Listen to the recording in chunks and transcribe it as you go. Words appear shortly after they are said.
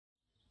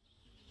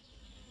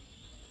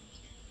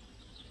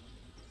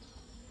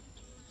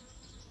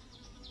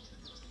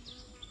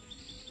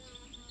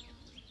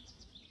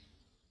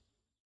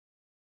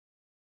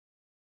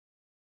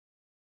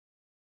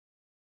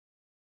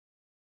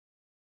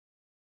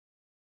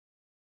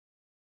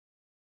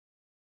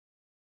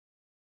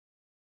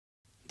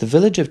The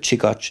village of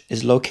Čigoč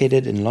is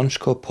located in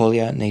Lonjsko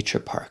Polje Nature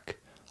Park,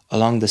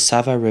 along the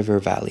Sava River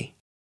Valley.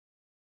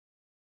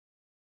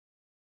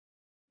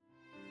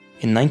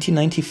 In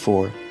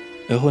 1994,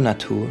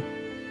 EuroNatur,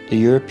 the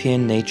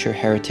European Nature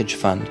Heritage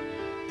Fund,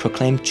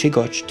 proclaimed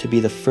Čigoč to be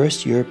the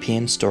first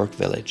European stork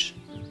village.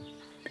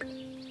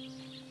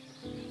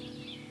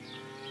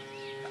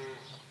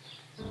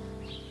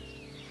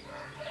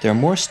 There are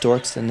more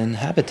storks than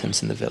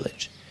inhabitants in the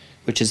village,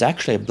 which is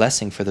actually a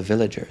blessing for the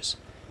villagers,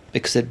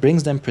 because it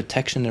brings them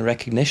protection and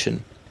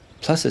recognition,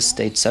 plus a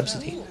state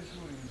subsidy.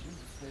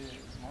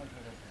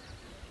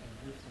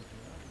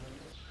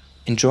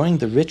 Enjoying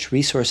the rich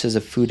resources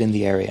of food in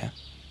the area,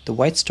 the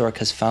white stork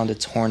has found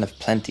its horn of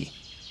plenty.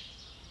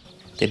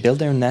 They build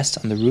their nest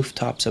on the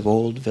rooftops of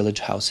old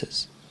village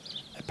houses.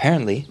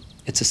 Apparently,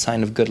 it's a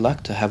sign of good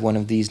luck to have one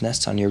of these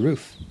nests on your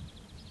roof.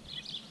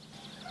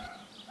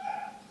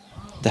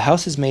 The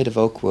house is made of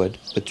oak wood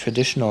with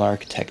traditional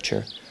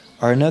architecture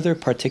are another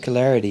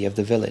particularity of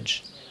the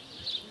village.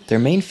 Their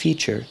main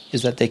feature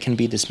is that they can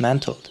be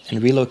dismantled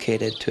and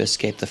relocated to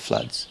escape the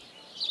floods.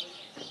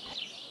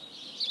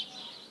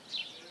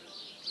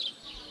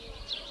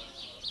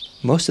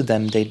 Most of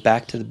them date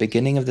back to the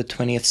beginning of the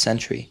 20th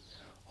century,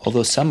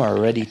 although some are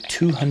already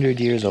 200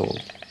 years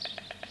old.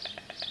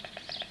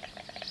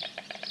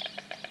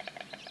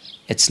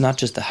 It's not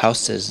just the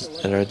houses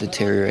that are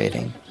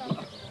deteriorating.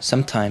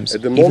 Sometimes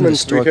even the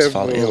storks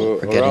fall ill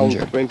or get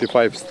injured.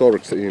 25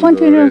 storks in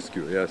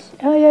rescue, yes.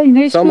 In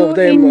rescue. Some of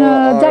them in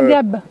are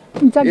Zagreb.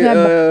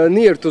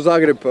 Near to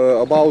Zagreb,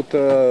 about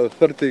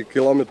 30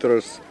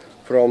 kilometers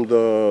from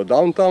the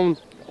downtown,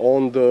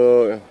 on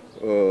the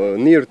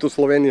near to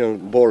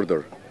Slovenian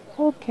border.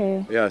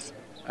 Okay. Yes,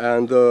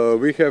 and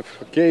we have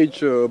a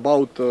cage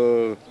about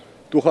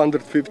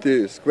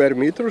 250 square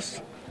meters,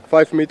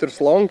 5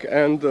 meters long,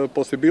 and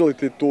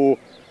possibility to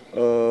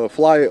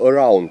fly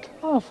around.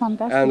 Oh,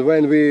 fantastic. And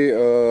when we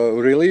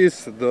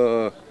release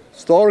the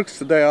storks,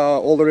 they are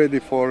all ready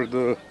for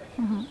the...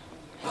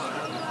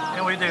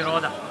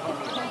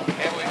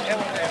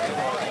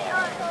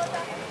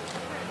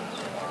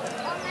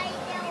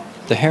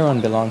 The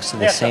heron belongs to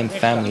the same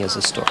family as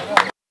the stork.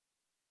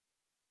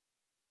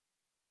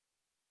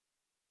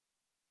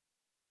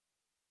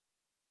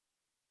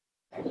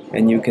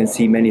 And you can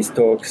see many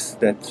storks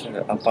that,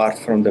 apart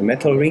from the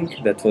metal ring,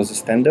 that was a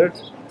standard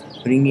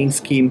ringing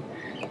scheme,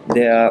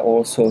 they are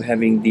also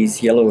having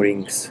these yellow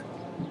rings,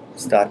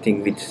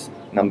 starting with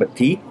number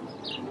T,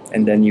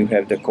 and then you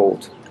have the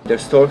code. The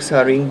storks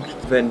are ringed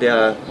when they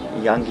are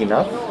young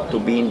enough to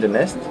be in the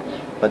nest,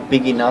 but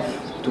big enough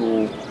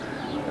to,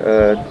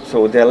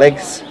 so their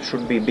legs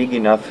should be big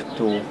enough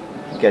to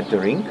get the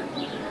ring.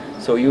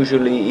 So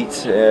usually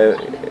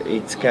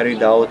it's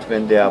carried out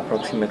when they are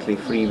approximately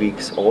 3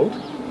 weeks old.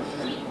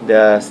 They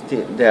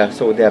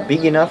are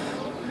big enough,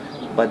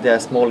 but they are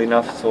small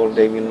enough so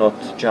they will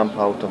not jump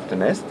out of the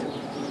nest.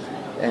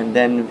 And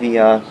then we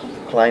are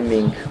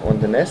climbing on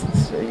the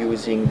nests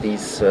using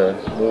this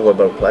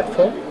movable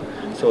platform.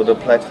 So the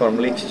platform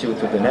lifts you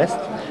to the nest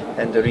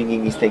and the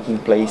ringing is taking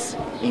place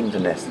in the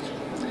nest.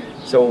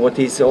 So what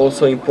is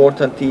also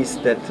important is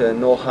that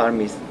no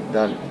harm is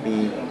done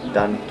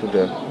to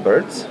the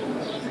birds.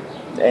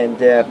 And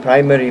their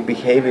primary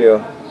behavior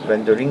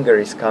when the ringer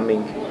is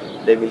coming,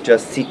 they will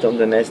just sit on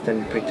the nest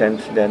and pretend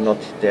they're not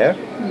there.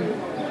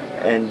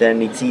 And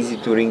then it's easy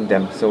to ring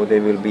them, so they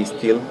will be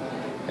still,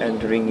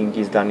 and the ringing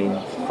is done in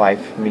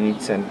 5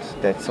 minutes, and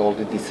that's all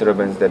the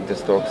disturbance that the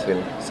storks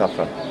will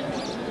suffer.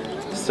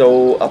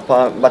 So,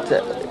 but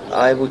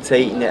I would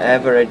say in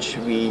average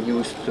we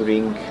used to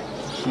ring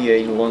here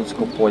in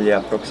Lonjsko Polje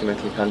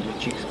approximately 100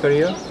 chicks per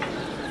year,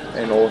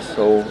 and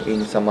also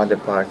in some other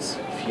parts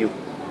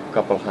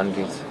couple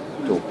hundreds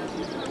too.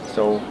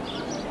 So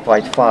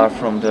quite far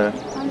from the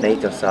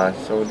native side.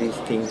 So these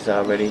things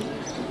are very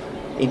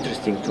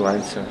interesting to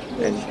answer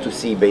and to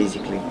see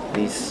basically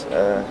these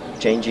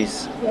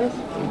changes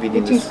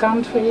within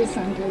countries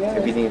and the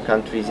areas. Within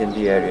countries and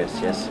the areas,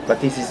 yes. But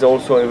this is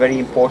also very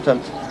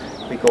important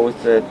because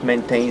it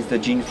maintains the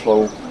gene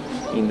flow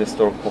in the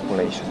stork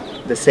population.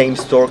 The same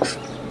storks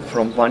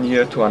from one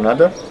year to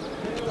another,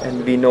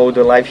 and we know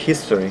the life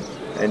history,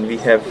 and we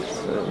have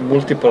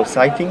multiple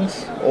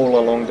sightings all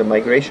along the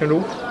migration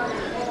route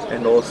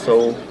and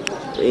also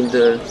in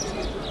the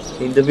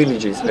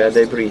villages where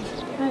they breed.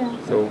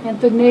 So, and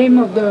the name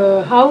of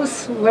the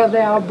house where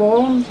they are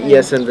born?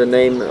 Yes, and the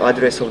name,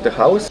 address of the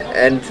house.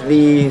 And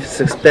we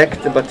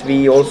suspect, but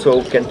we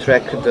also can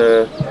track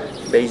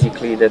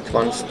basically that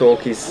one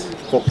stork is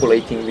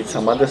copulating with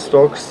some other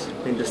storks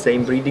in the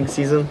same breeding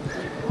season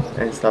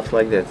and stuff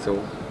like that.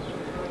 So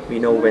we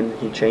know when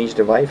he changed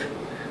the wife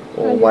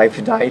or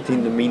wife died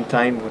in the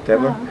meantime,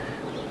 whatever.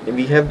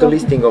 We have the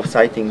listing of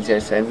sightings,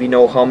 yes, and we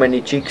know how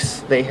many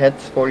chicks they had,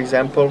 for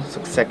example,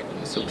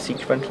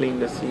 subsequently in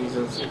the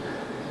seasons,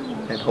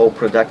 and how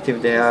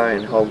productive they are,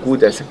 and how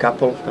good as a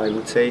couple, I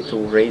would say, to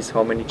raise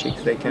how many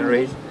chicks they can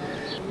raise.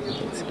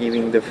 It's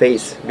giving the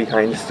face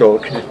behind the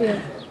stork. Yeah.